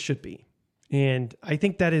don't think it should be. And I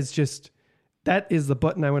think that is the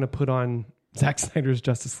button I want to put on Zack Snyder's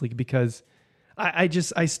Justice League, because I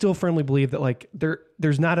still firmly believe that like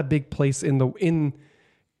there's not a big place in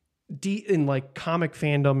like comic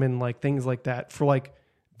fandom and like things like that for like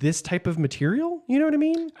this type of material. You know what I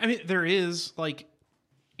mean? I mean, there is like,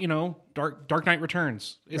 you know, Dark Knight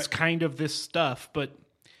Returns. It's kind of this stuff, but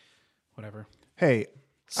whatever. Hey,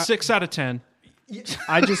 6 out of 10.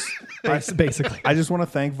 Basically, I just want to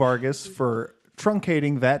thank Vargas for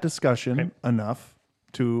truncating that discussion enough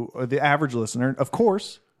to the average listener. Of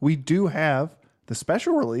course, we do have the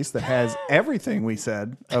special release that has everything we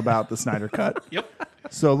said about the Snyder Cut. Yep.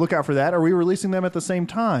 So look out for that. Are we releasing them at the same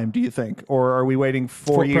time, do you think? Or are we waiting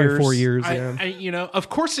 4 years? 4 years, yeah. You know, of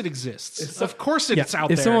course it exists. Of course it's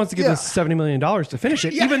out if there. someone wants to give us $70 million to finish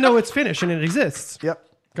it, even though it's finished and it exists. Yep.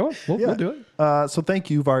 Go on. We'll do it. So thank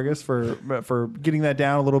you, Vargas, for getting that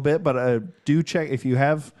down a little bit. But do check if you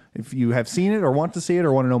have seen it or want to see it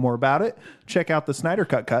or want to know more about it. Check out the Snyder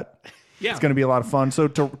Cut. Yeah, it's going to be a lot of fun. So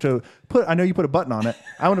to put, I know you put a button on it.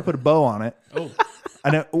 I want to put a bow on it. Oh,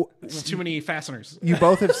 I know it's too many fasteners. You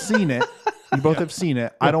both have seen it.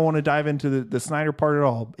 I don't want to dive into the Snyder part at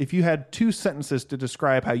all. If you had 2 sentences to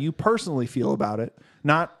describe how you personally feel about it,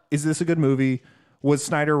 not is this a good movie? Was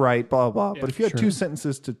Snyder right? Blah, blah, blah. Yeah, but if you had 2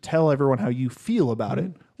 sentences to tell everyone how you feel about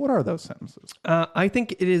it, what are those sentences? I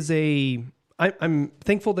think it is I'm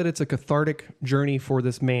thankful that it's a cathartic journey for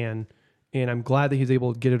this man, and I'm glad that he's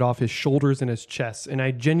able to get it off his shoulders and his chest. And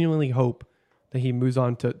I genuinely hope that he moves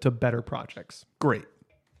on to better projects. Great.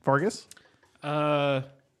 Vargas?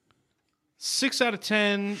 6 out of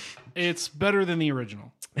 10. It's better than the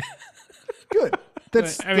original. Good.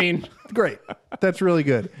 Great. That's really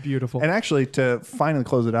good. Beautiful. And actually, to finally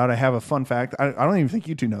close it out, I have a fun fact. I don't even think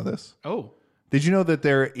you two know this. Oh. Did you know that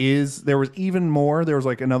there was even more? There was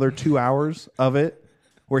like another 2 hours of it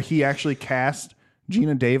where he actually cast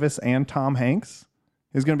Gina Davis and Tom Hanks.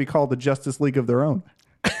 It's going to be called the Justice League of Their Own.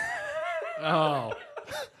 Oh.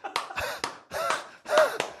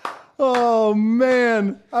 Oh,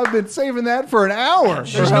 man. I've been saving that for an hour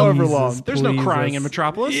or however long. There's no crying in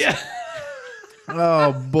Metropolis. Yeah.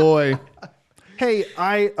 Oh, boy. Hey,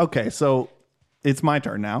 so it's my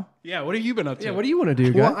turn now. Yeah, what have you been up to? Yeah, what do you want to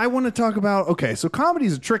do, guy? Well, I want to talk about, so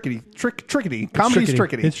comedy's trickety. Comedy's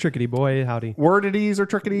trickety. It's trickety, boy. Howdy. Wordities or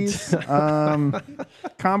tricketies.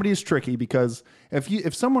 Comedy is tricky because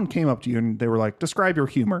if someone came up to you and they were like, describe your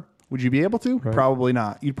humor, would you be able to? Right. Probably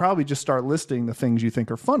not. You'd probably just start listing the things you think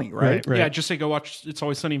are funny, right? Yeah, just say go watch It's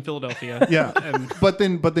Always Sunny in Philadelphia. Yeah. But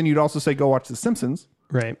then you'd also say go watch The Simpsons.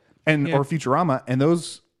 Right. Or Futurama, and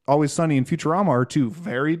those Always Sunny and Futurama are 2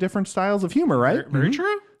 very different styles of humor, right? Very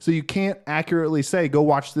true. So you can't accurately say go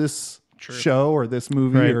watch this show or this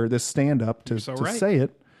movie or this stand-up to say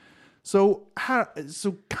it. So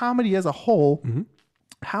comedy as a whole,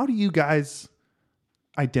 how do you guys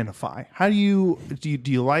identify? How do you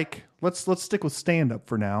like? Let's stick with stand-up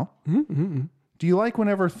for now. Do you like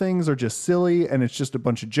whenever things are just silly and it's just a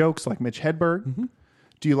bunch of jokes like Mitch Hedberg?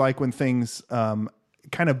 Do you like when things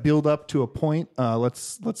kind of build up to a point?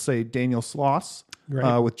 Let's say Daniel Sloss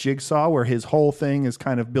with Jigsaw, where his whole thing is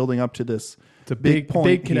kind of building up to this. It's a big point,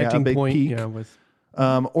 big connecting big point. Peak. Yeah, with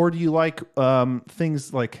or do you like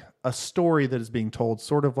things like a story that is being told,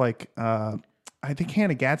 sort of like I think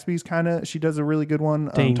Hannah Gatsby's she does a really good one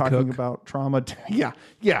talking about trauma. Yeah,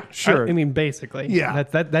 sure. I mean, basically,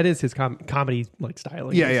 that is his comedy like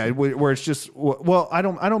styling. Yeah, where it's just I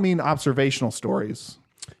don't mean observational stories.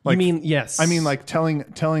 Like, you mean, yes. I mean, like telling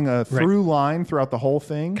a through line throughout the whole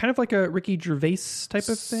thing. Kind of like a Ricky Gervais type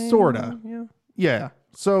of thing. Sorta. Yeah.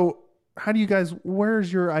 So how do you guys,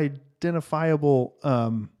 where's your identifiable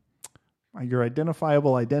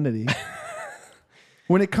identity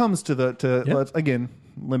when it comes to let's, again,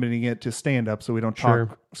 limiting it to stand up so we don't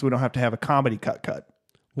talk, so we don't have to have a comedy cut.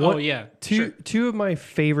 Two of my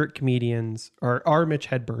favorite comedians are Mitch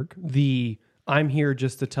Hedberg, I'm here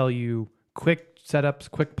just to tell you quick setups,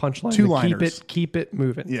 quick punchlines, 2-liners. Keep it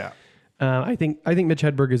moving. Yeah. I think Mitch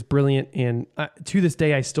Hedberg is brilliant, and to this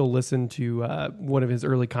day I still listen to one of his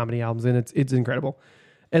early comedy albums, and it's incredible.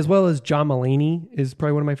 As well as John Mulaney is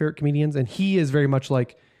probably one of my favorite comedians, and he is very much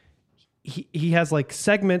like he has like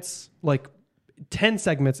segments, like 10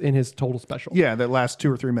 segments in his total special. Yeah, that last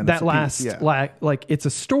 2 or 3 minutes. That last like it's a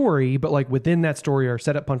story, but like within that story are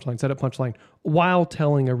set up punchline, while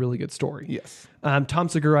telling a really good story. Yes. Tom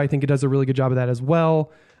Segura, I think it does a really good job of that as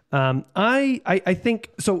well. I think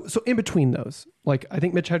so in between those, like I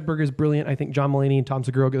think Mitch Hedberg is brilliant. I think John Mulaney and Tom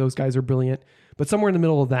Segura, those guys are brilliant. But somewhere in the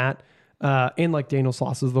middle of that, and like Daniel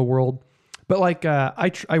Sloss is the world. But like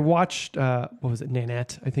I watched what was it,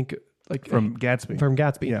 Nanette? I think like from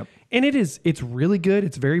Gatsby. Yeah. And it's really good.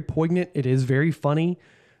 It's very poignant. It is very funny.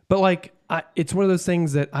 But like it's one of those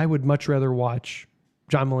things that I would much rather watch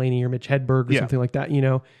John Mulaney or Mitch Hedberg or something like that, you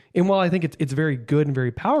know. And while I think it's very good and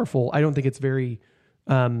very powerful, I don't think it's very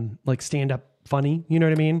like stand up funny. You know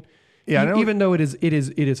what I mean? Yeah. Even though it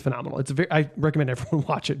is phenomenal. I recommend everyone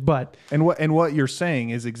watch it. But what you're saying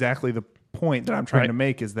is exactly the point that I'm trying to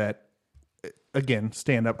make, is that again,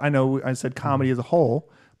 stand up. I know I said comedy as a whole,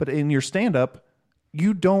 but in your stand up,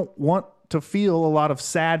 you don't want to feel a lot of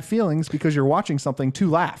sad feelings because you're watching something to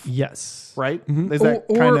laugh. Yes. Right? Mm-hmm. Is that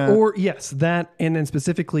or yes, that, and then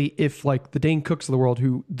specifically if like the Dane Cooks of the world,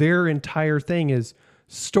 who their entire thing is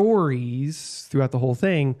stories throughout the whole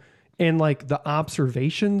thing, and like the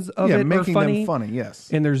observations of it making are them funny, yes.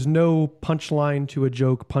 And there's no punchline to a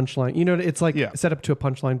joke punchline. You know, it's like set up to a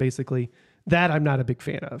punchline basically. that I'm not a big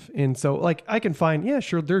fan of. And so like I can find, yeah,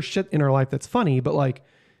 sure, there's shit in our life that's funny, but like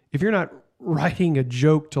if you're not writing a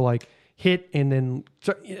joke to like hit and then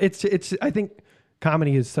it's I think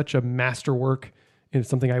comedy is such a masterwork and it's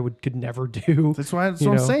something I could never do. That's what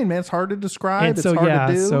I'm saying, man. It's hard to describe. And it's hard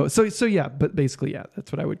to do. So yeah, but basically, yeah,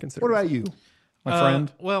 that's what I would consider. What about you, my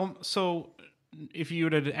friend? Well, so if you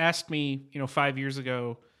would have asked me, 5 years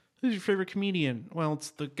ago, who's your favorite comedian? Well,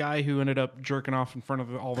 it's the guy who ended up jerking off in front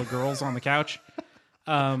of all the girls on the couch.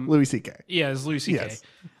 Louis C.K. Yeah, it's Louis C.K. Yes.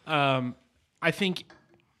 I think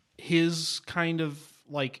his kind of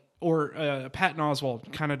like, or Patton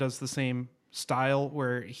Oswalt kind of does the same style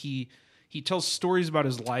where he tells stories about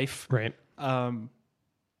his life. Right.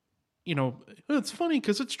 It's funny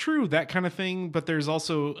because it's true, that kind of thing. But there's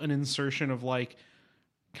also an insertion of like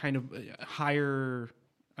kind of higher,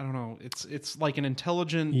 I don't know. It's like an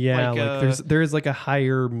intelligent. Yeah. Like there is like a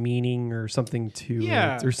higher meaning or something to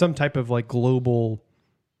it. There's some type of like global.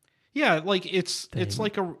 Yeah. Like it's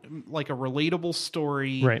like a relatable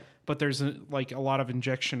story. Right. But there's a lot of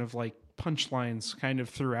injection of like punchlines kind of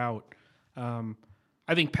throughout.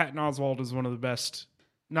 I think Patton Oswalt is one of the best,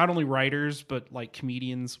 not only writers, but like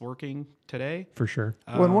comedians working today. For sure.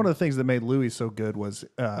 Well, and one of the things that made Louis so good was,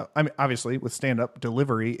 obviously with stand-up,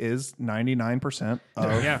 delivery is 99%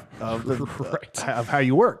 of how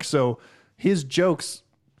you work. So his jokes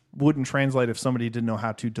wouldn't translate if somebody didn't know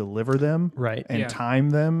how to deliver them and time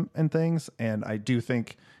them and things. And I do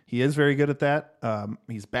think he is very good at that.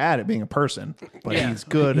 He's bad at being a person, but he's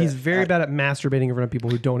good. He's very bad at masturbating in front of people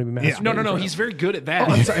who don't even masturbate. Yeah. No. He's very good at that.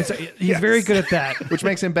 I'm sorry. He's very good at that. Which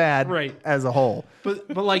makes him bad as a whole.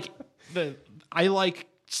 But like I like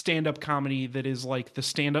stand-up comedy that is like the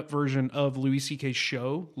stand-up version of Louis C.K.'s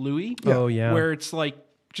show, Louis. Yeah. Oh, yeah. Where it's like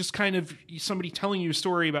just kind of somebody telling you a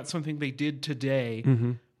story about something they did today,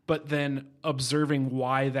 but then observing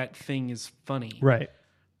why that thing is funny. Right.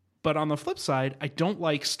 But on the flip side, I don't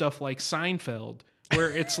like stuff like Seinfeld,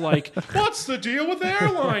 where it's like, what's the deal with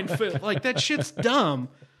airline fit? Like, that shit's dumb.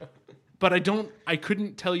 But I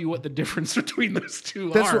couldn't tell you what the difference between those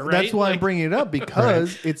two are, right? That's why I'm bringing it up,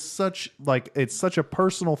 because it's such a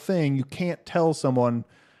personal thing. You can't tell someone.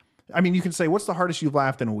 I mean, you can say, what's the hardest you've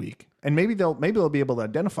laughed in a week? And maybe they'll be able to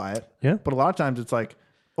identify it. Yeah. But a lot of times it's like,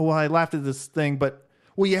 oh, well, I laughed at this thing, but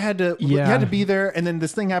you had to be there, and then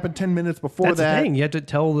this thing happened 10 minutes before That's that. The thing. You had to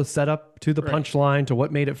tell the setup to the punchline to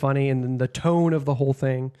what made it funny, and then the tone of the whole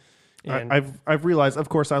thing. And I've realized, of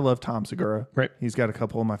course, I love Tom Segura. Right. He's got a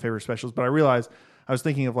couple of my favorite specials, but I realized I was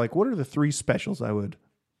thinking of like, what are the 3 specials I would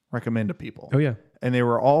recommend to people? Oh yeah. And they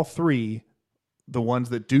were all 3 the ones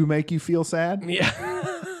that do make you feel sad. Yeah.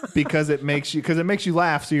 because it makes you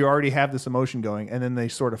laugh, so you already have this emotion going, and then they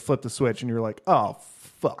sort of flip the switch, and you're like, oh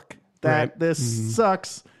fuck. This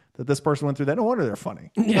sucks that this person went through that. No wonder they're funny.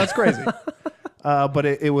 That's crazy. But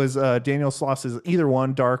it was Daniel Sloss's either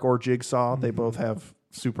one, Dark or Jigsaw. They both have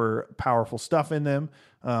super powerful stuff in them.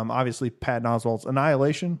 Obviously, Patton Oswalt's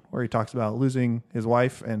Annihilation, where he talks about losing his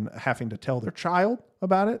wife and having to tell their child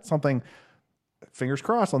about it. Something, fingers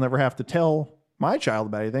crossed, I'll never have to tell my child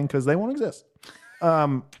about anything because they won't exist.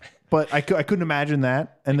 But I couldn't imagine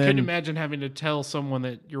that. And couldn't imagine having to tell someone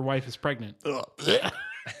that your wife is pregnant.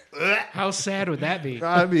 How sad would that be?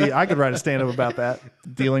 I could write a stand-up about that,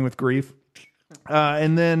 dealing with grief.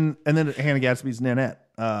 And then Hannah Gadsby's Nanette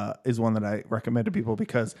is one that I recommend to people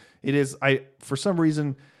because it is, for some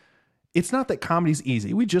reason, it's not that comedy's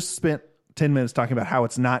easy. We just spent 10 minutes talking about how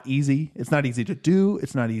it's not easy. It's not easy to do.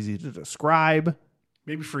 It's not easy to describe.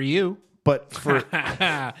 Maybe for you. But for...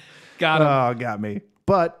 Got him. Oh, got me.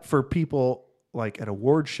 But for people like at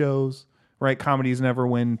award shows, right? Comedies never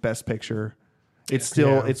win Best Picture. It's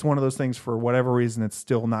still, it's one of those things for whatever reason, it's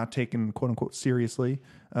still not taken quote unquote seriously.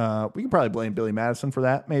 We can probably blame Billy Madison for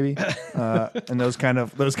that, maybe. And those kind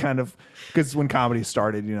of, because when comedy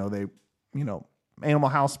started, Animal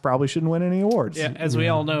House probably shouldn't win any awards. Yeah, as we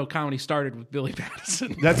all know, comedy started with Billy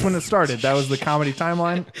Madison. That's when it started. That was the comedy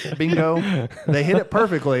timeline. Bingo. They hit it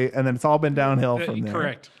perfectly, and then it's all been downhill from there.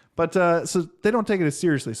 Correct. But so they don't take it as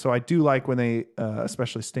seriously. So I do like when they,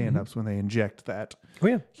 especially stand-ups, when they inject that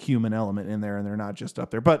human element in there, and they're not just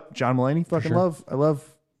up there. But John Mulaney, I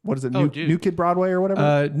love. What is it? New Kid Broadway or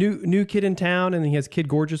whatever? New Kid in Town, and then he has Kid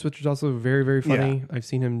Gorgeous, which is also very, very funny. Yeah. I've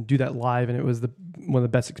seen him do that live, and it was one of the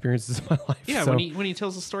best experiences of my life. Yeah, so. when he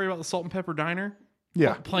tells the story about the Salt and Pepper Diner,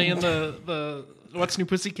 playing the What's New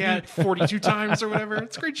Pussycat 42 times or whatever,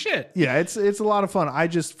 it's great shit. Yeah, it's a lot of fun. I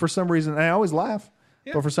just, for some reason, I always laugh.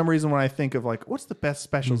 Yeah. But for some reason, when I think of like, what's the best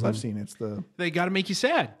specials I've seen? They got to make you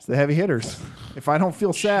sad. It's the heavy hitters. If I don't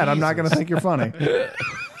feel sad, I'm not going to think you're funny.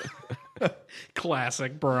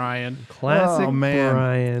 Classic Brian. Classic Oh, man.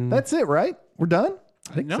 Brian. That's it, right? We're done?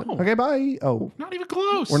 I think No. so. Okay, bye. Oh, Not even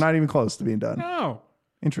close. we're not even close to being done. No.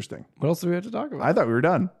 Interesting. What else do we have to talk about? I thought we were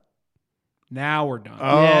done. Now we're done.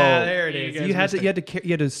 Yeah, there it You is. guys You had missed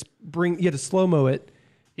you had to slow mo it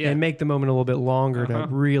Yeah. and make the moment a little bit longer to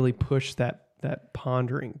really push that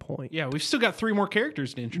pondering point. Yeah, we've still got 3 more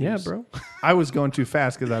characters to Yeah, introduce. bro. I was going too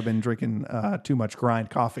fast because I've been drinking too much grind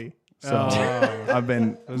coffee. So I've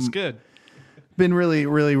been That's good. really,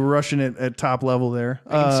 really rushing it at top level there.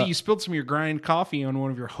 I can see you spilled some of your grind coffee on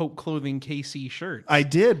one of your Hope Clothing KC shirts. I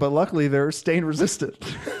did, but luckily they're stain resistant.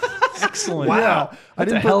 Excellent. Wow.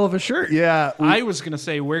 That's a hell of a shirt. Yeah. I was going to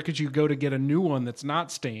say, where could you go to get a new one that's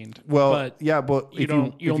not stained? Well, but yeah, but you if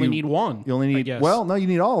don't. You if only need one. You only I need guess. well, no, you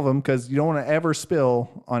need all of them because you don't want to ever spill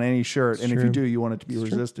on any shirt, and if you true. do, you want it to be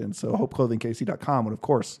resistant. So HopeClothingKC.com would of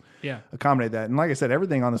course Yeah. accommodate that. And like I said,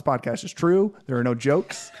 everything on this podcast is true. There are no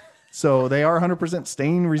jokes, so they are 100%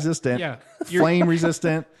 stain resistant, Yeah. flame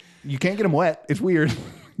resistant. You can't get them wet. It's weird.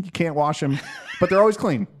 You can't wash them, but they're always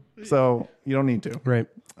clean, so you don't need to. Right.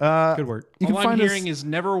 Good work. You can All I'm find hearing us. is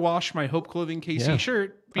never wash my Hope Clothing KC Yeah.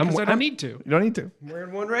 shirt because I don't need to. You don't need to. I'm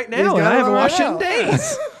wearing one right He's now, and got I it haven't on right washed it in now.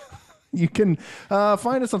 days. You can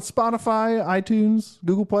find us on Spotify, iTunes,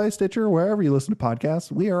 Google Play, Stitcher, wherever you listen to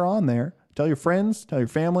podcasts. We are on there. Tell your friends, tell your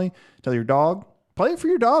family, tell your dog. Play it for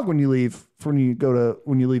your dog when you leave. When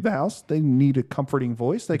you leave the house, they need a comforting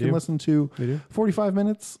voice. They can listen to 45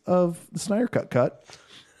 minutes of the Snyder Cut,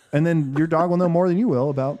 and then your dog will know more than you will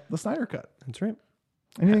about the Snyder Cut. That's right.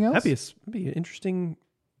 Anything else? That'd be an interesting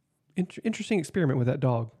experiment with that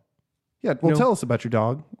dog. Yeah, well, No. tell us about your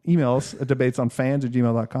dog. Email us at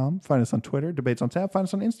debatesonfans@gmail.com. Find us on Twitter, debatesontab. Find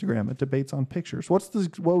us on Instagram at debatesonpictures.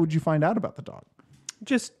 What would you find out about the dog?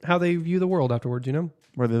 Just how they view the world afterwards, you know?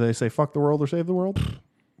 Whether they say fuck the world or save the world?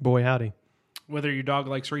 Boy, howdy. Whether your dog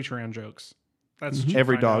likes reach around jokes. That's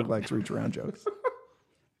Every dog likes reach around jokes.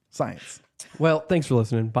 Science. Well, thanks for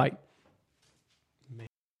listening. Bye.